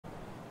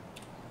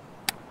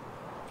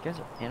You guys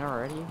are in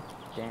already?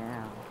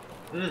 Damn.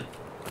 Mm.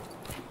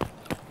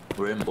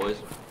 We're in, boys.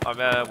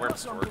 We're in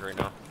storage right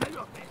now.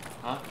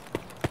 Huh?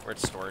 We're in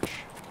storage.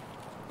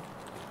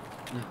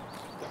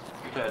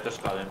 Okay, I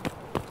just got in.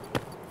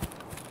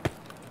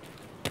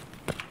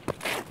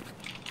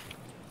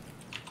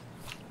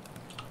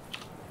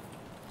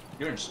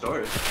 You're in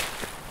storage?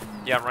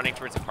 Yeah, I'm running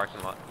towards the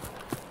parking lot.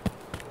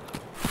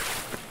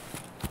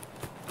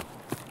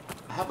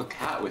 I have a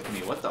cat with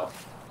me, what the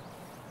f-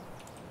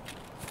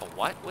 A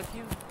what with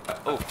you?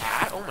 Oh,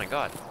 cat? Oh my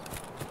god.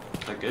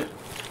 Is that good?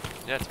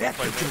 Yeah, it's been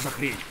quite a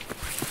bit.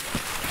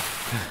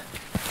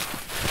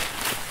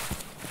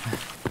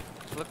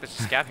 Look, there's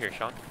a scav here,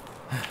 Sean.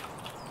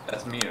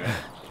 That's me, right?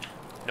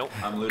 Nope.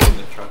 I'm looting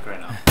the truck right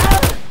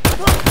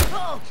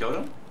now. Killed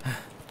him?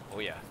 Oh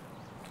yeah.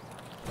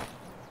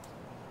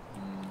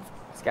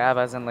 Scav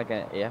as in like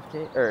an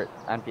AFK or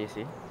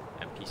NPC.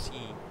 NPC.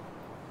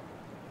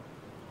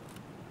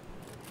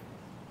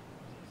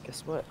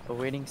 Guess what?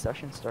 Awaiting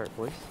session start,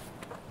 boys.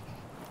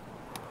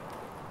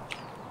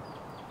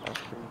 That's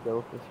pretty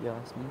dope if you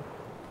ask me.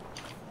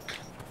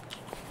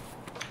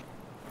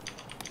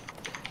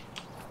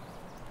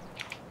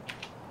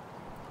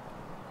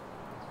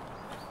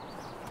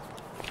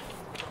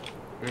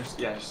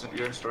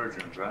 You're in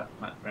storage rooms, right?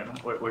 Right now?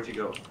 Where'd you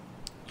go?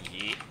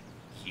 Yeah.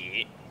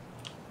 Yeah.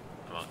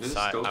 I'm This is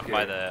outside. dope I'm here.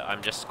 by the.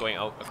 I'm just going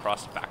out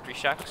across the factory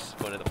shacks,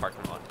 going to the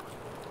parking lot.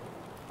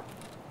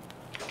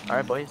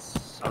 Alright,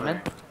 boys. I'm in.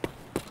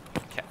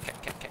 Cat.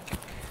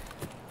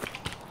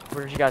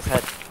 Where did you guys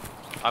head?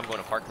 I'm going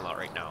to parking lot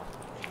right now.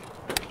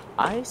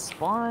 I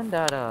spawned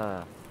at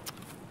a.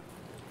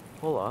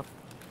 Pull up.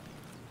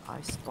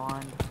 I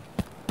spawned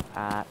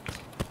at.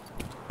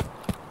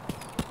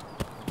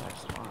 Where did I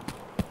spawn?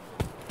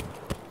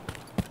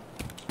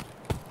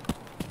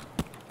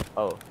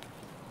 Oh.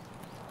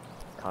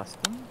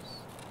 Customs?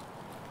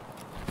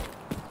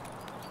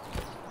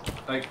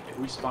 Like,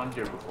 we spawned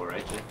here before,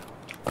 right, Jay?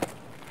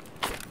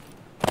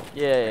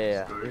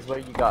 Yeah. This is where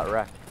you got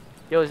wrecked.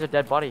 Yo, there's a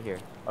dead body here.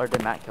 Or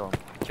did Matt kill him?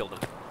 Killed him.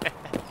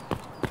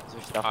 Is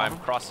there stuff on I'm him?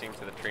 crossing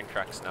to the train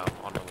tracks now,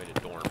 on my way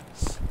to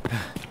dorms.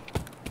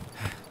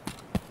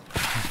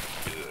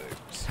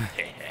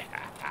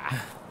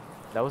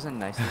 That wasn't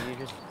nice of you,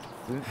 just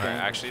boot bang.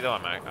 Actually, though,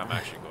 I'm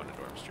actually going to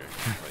dorms, Jay.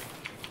 Like,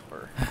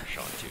 for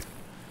Sean too.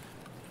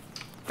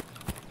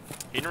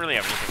 He didn't really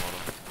have anything on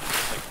him.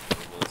 Just like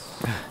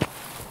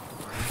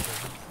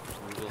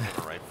Rubles and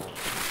a rifle.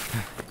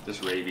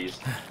 Just rabies.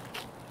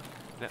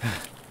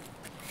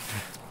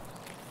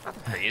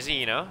 Nothing crazy,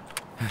 you know?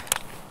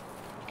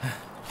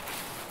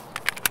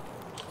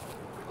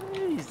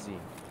 Crazy.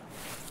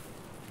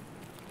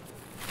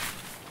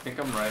 I think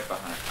I'm right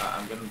behind.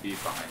 I'm gonna be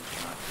behind you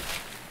now.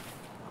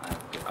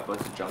 I'm about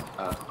to jump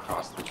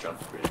across the jump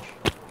bridge.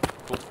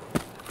 Cool.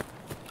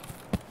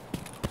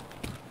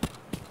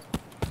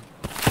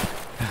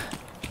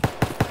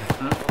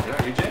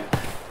 Yeah, you Jay?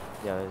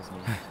 Yeah, that was me.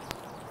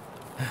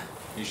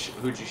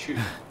 Who'd you shoot?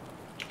 I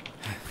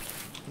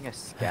think a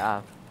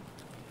scav.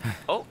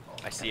 Oh,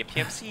 I see a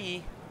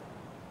PMC.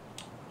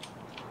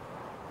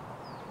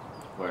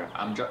 Where?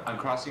 I'm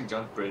crossing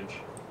jump bridge.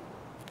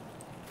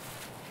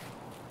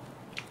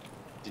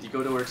 Did you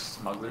go towards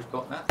Smuggler's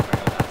Boat, Matt? Right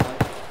on that side?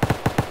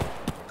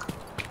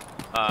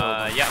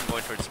 Yeah, I'm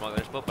going towards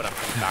Smuggler's Boat, but I'm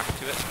coming back to it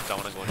because I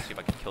want to go and see if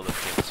I can kill this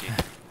PMC.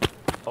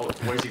 Oh,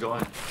 where's he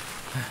going?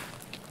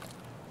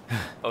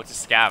 Oh, it's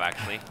a scav,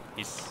 actually.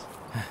 He's...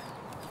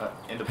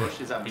 In the bush?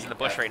 Is that me? He's in the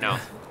bush right me. now.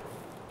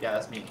 Yeah,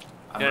 that's me.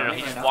 No,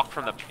 he just walked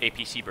from the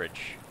APC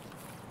bridge.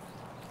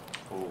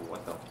 Oh,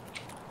 what the?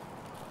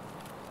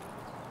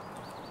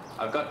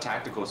 I've got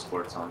tactical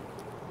sports on.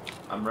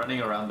 I'm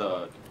running around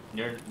the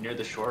near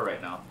the shore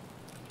right now.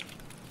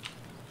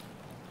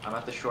 I'm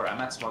at the shore.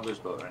 I'm at Smuggler's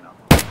Boat right now.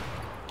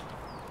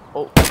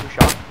 Oh, who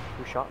shot?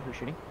 Who shot? Who's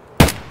shooting?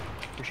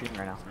 Who's shooting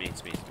right now?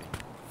 It's me.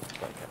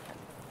 Okay.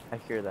 I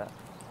hear that.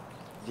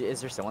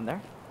 Is there someone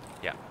there?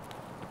 Yeah.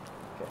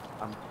 Okay,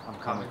 I'm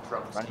Coming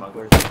from running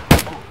Smuggler's. towards.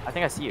 Oh, I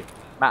think I see you.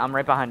 Matt, I'm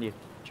right behind you.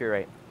 To your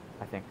right,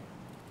 I think.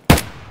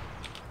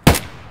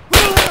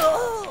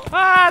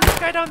 Ah, this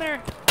guy down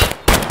there!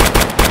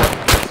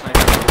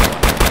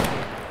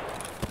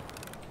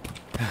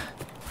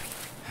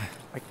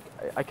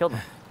 I killed him.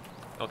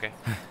 Okay.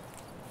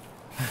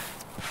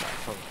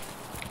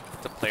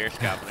 It's a player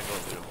scout. I'm gonna go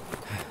loot him.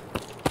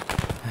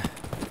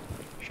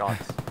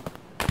 Shots.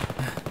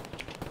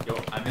 Yo,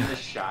 I'm in the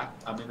shack.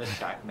 I'm in the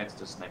shack next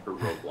to Sniper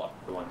Roadblock,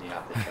 the one you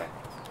have to check.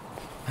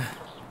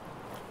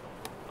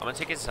 I'm gonna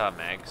take his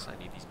mags. I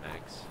need these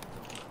mags.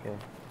 Okay.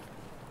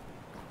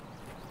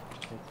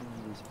 Taking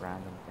these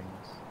random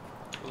things.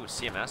 Ooh,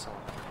 CMS.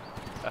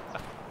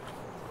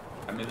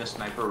 I'm in the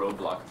Sniper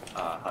Roadblock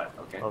hut.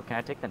 Okay. Oh, can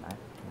I take the knife?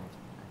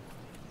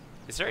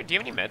 Is there? Do you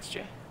have any meds,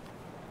 Jay?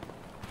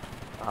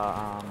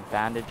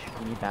 Bandage.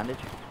 You need bandage?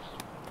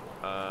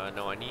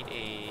 No, I need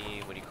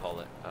a, what do you call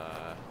it?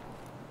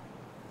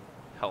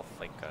 Health,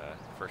 like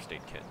first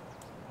aid kit.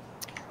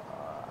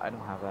 I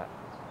don't have that.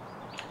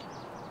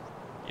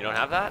 You don't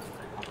have that?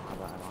 I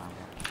don't have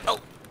that. Oh!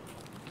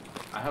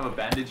 I have a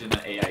bandage and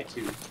an AI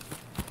too.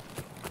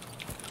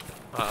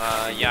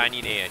 Yeah, I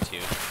need AI too.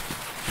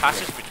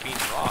 Passage between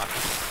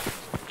rocks.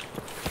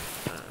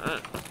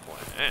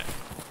 I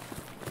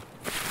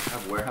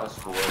have warehouse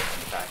floor and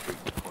factory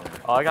corner.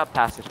 Oh, I got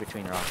passage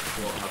between rocks.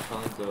 Well, I'll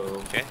probably go.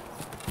 Okay.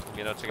 We'll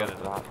get out together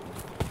then.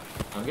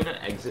 I'm gonna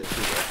exit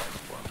through warehouse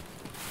floor.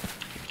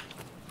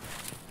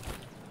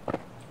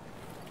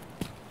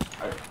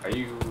 Are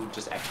you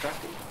just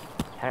extracting?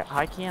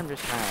 High key, I'm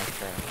just trying to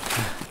extract.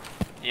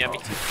 Yeah, me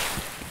too.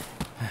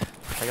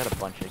 I got a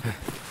bunch of.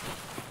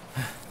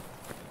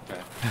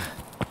 Okay.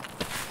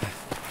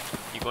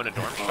 You going to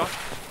dorm shop?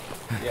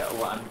 Yeah,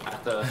 well, I'm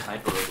at the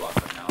sniper roadblock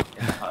right now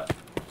in the hut.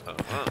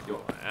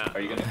 Yeah.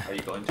 Are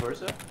you going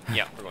towards it?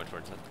 Yeah, we're going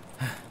towards it.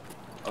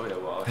 Okay,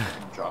 well, I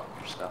can drop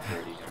your stuff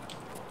already here.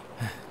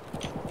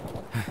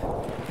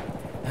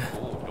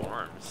 Oh,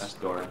 dorms. That's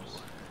dorms.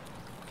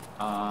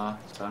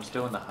 So I'm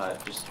still in the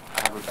hut. Just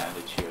I have a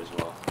bandage here as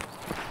well.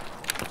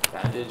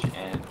 Bandage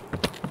and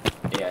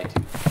AI2.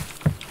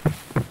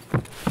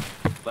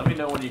 Let me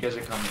know when you guys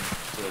are coming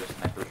to the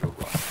sniper's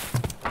roadblock.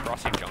 I'm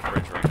crossing jump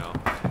bridge right now.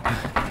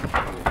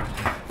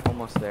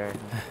 Almost there.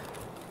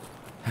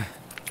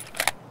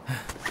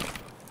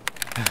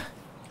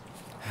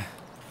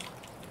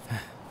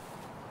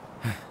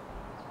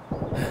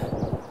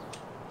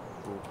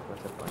 Ooh,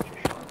 that's a bunch of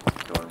shots.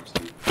 Dorms,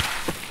 dude.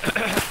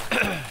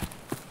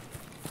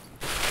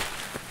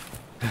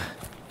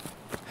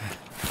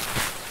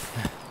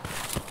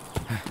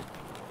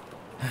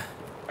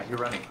 Are you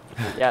running?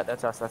 Yeah,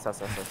 that's us.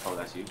 Oh,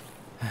 that's you?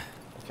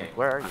 Okay.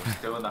 Where are you? I'm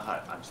still in the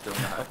hut. I'm still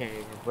in the hut. Okay,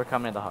 we're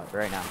coming to the hut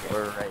right now. Okay.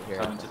 We're right here.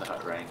 Coming to the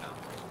hut right now.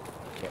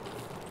 Okay.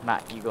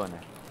 Matt, you go in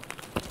there.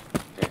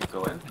 Okay,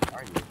 go in.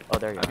 Where are you? Oh,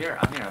 there you I'm here.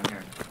 I'm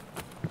here.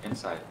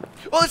 Inside.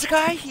 Oh, there's a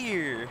guy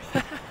here!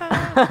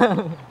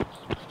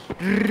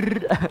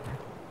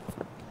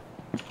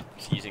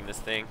 Just using this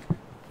thing.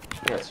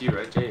 Yeah, it's you,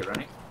 right, Jay? You're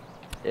running?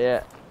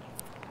 Yeah.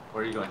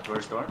 Where are you going?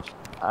 Towards dorms?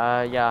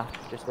 Yeah.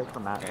 Just wait for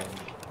Matt. Okay.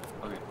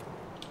 Okay.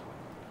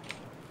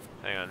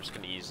 Hang on, I'm just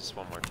gonna use this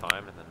one more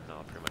time and then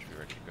I'll pretty much be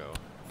ready to go.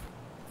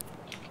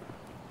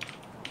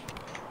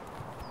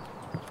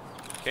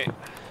 Okay.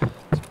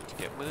 Let's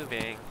get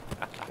moving.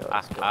 Let's go.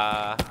 Let's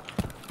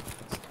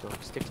go.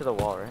 Stick to the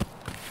wall, right?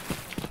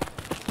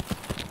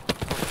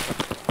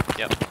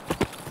 Yep.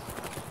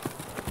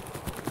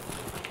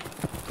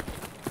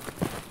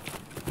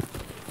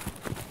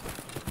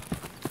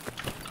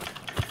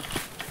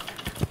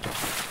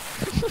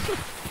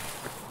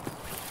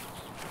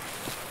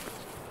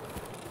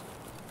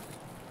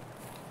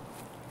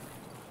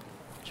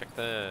 Check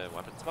the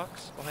weapons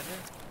box behind you.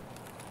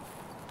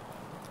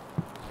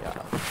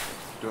 Yeah.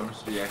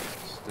 Dorms react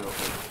still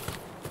open.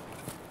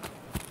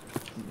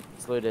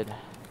 It's looted.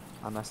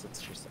 Unless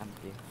it's just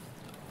empty.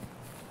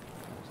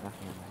 There's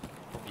nothing in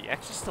there. The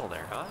X is still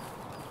there, huh?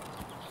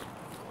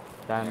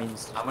 That Yeah.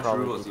 means How much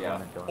probably rubles do you people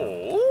have? in the dorm.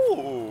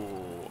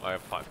 Oh, I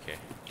have 5k.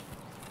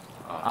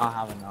 I don't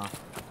have enough.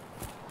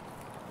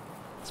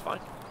 It's fine.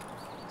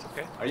 It's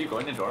okay. Are you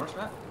going to dorms,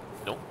 Matt?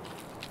 Nope.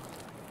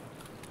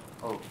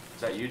 Oh,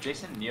 is that you,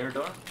 Jason? Near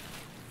dorm?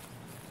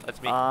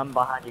 That's me.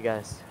 Behind you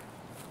guys.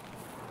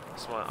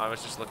 This one, I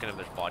was just looking if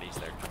there's bodies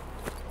there.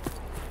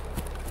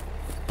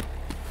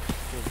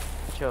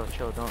 Dude,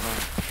 chill, don't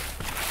run.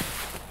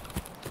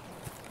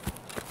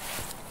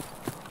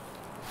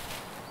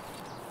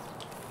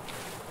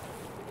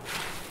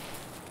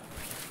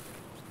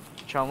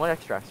 Sean, what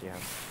extracts do you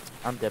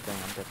have? I'm dipping.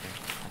 I'm just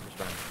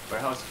running.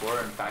 Warehouse 4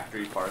 and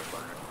factory far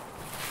corner.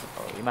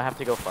 Oh, you might have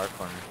to go far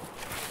corner.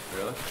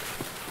 Really?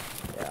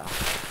 Yeah.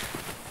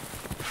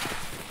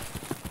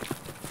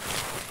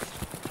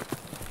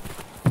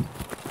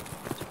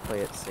 Just play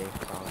it safe,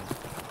 probably.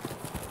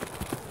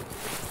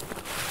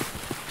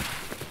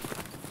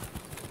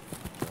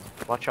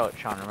 Watch out,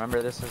 Sean.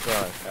 Remember, this is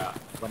Yeah.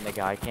 when the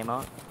guy came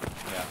out.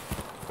 Yeah.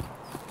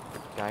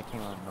 The guy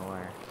came out of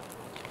nowhere.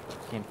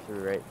 Came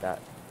through right that.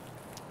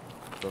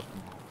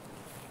 Broken.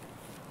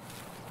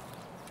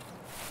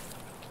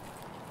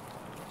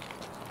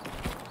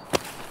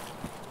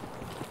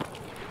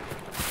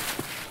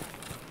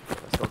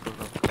 Let's go.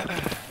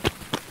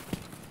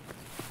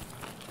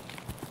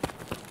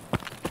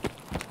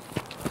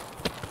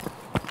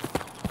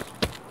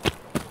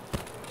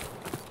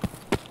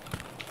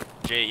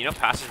 Jay, you know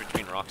passage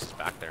between rocks is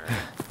back there.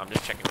 Right? I'm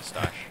just checking the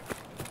stash.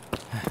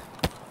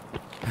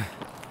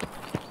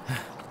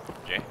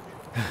 Jay?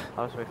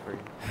 I'll just wait for you.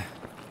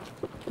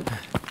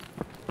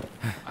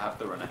 I have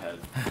to run ahead.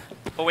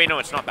 Oh wait, no,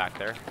 it's not back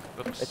there.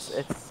 Oops.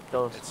 It's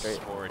still It's straight.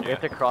 forward, We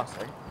have yeah. to cross,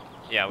 right?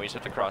 Yeah, we just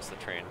have to cross the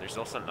train. There's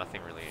also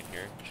nothing really in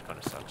here, which kind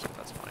of sucks, but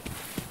that's fine.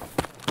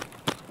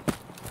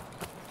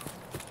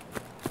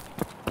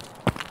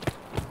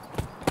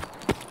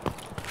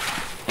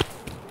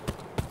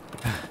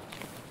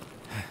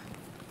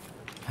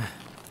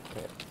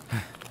 Okay.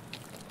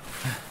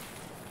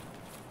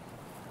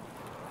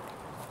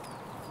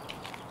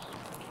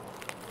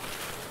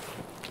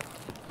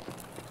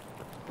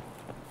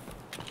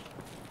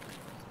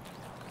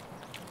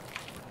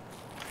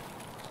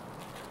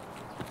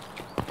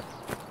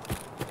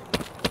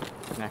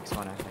 Next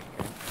one, I think,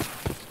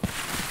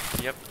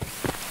 right? Yep.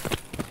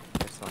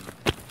 This one.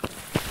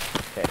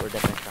 Okay, we're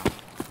definitely strong.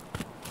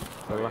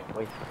 So Okay. look,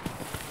 wait.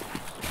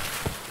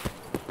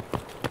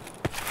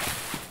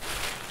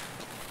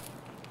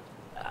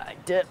 I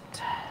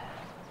dipped.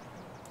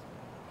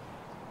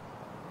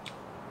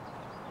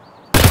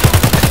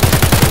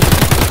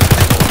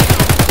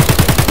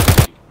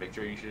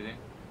 Victory shooting.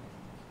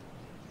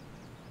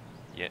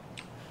 Yeah.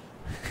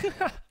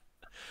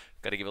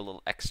 Gotta give a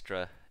little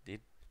extra,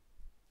 dude.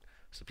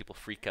 So people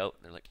freak out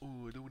and they're like,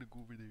 "Oh, I don't want to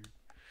go over there."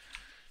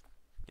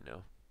 You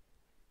know.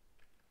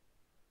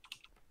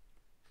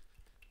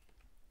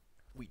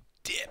 We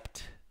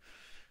dipped.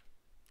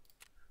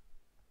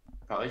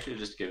 Probably should have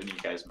just given you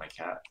guys my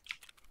cat.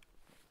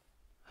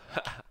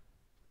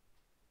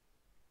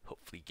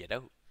 Hopefully get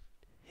out.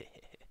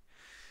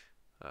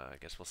 I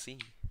guess we'll see.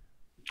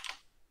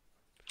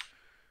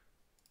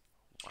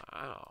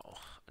 Wow,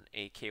 an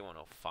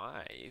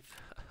AK-105.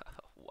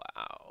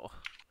 Wow.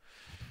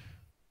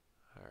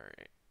 All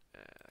right,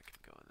 I can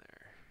go in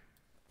there.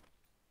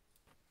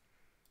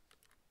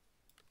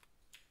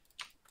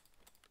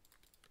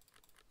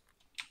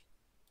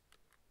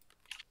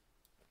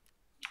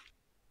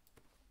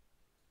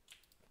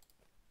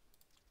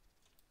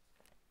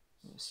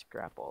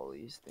 Scrap all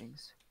these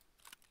things.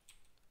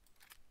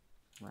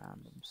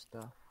 Random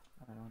stuff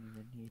I don't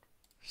even need.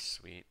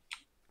 Sweet,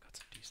 got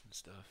some decent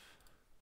stuff.